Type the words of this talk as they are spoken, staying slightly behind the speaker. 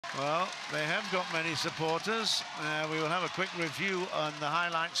Well, they have got many supporters. We will have a quick review on the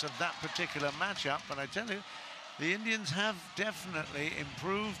highlights of that particular matchup, but I tell you, the Indians have definitely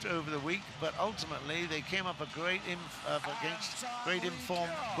improved over the week, but ultimately they came up against great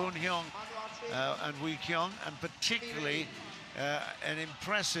informed Boon Hyung and Wee Kyung, and particularly an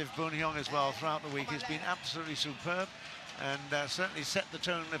impressive Boon Hyung as well throughout the week. He's been absolutely superb and certainly set the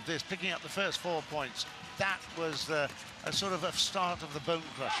tone of this, picking up the first 4 points. That was a sort of a start of the bone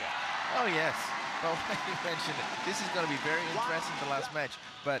crusher. Oh, yes. Well, when you mentioned it, this is going to be very interesting, the last match.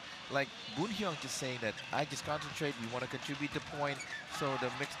 But like Boon Hyung just saying that I just concentrate, we want to contribute the point, so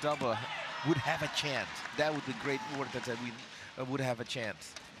the mixed double would have a chance. That would be great word that we would have a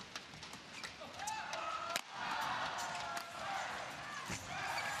chance.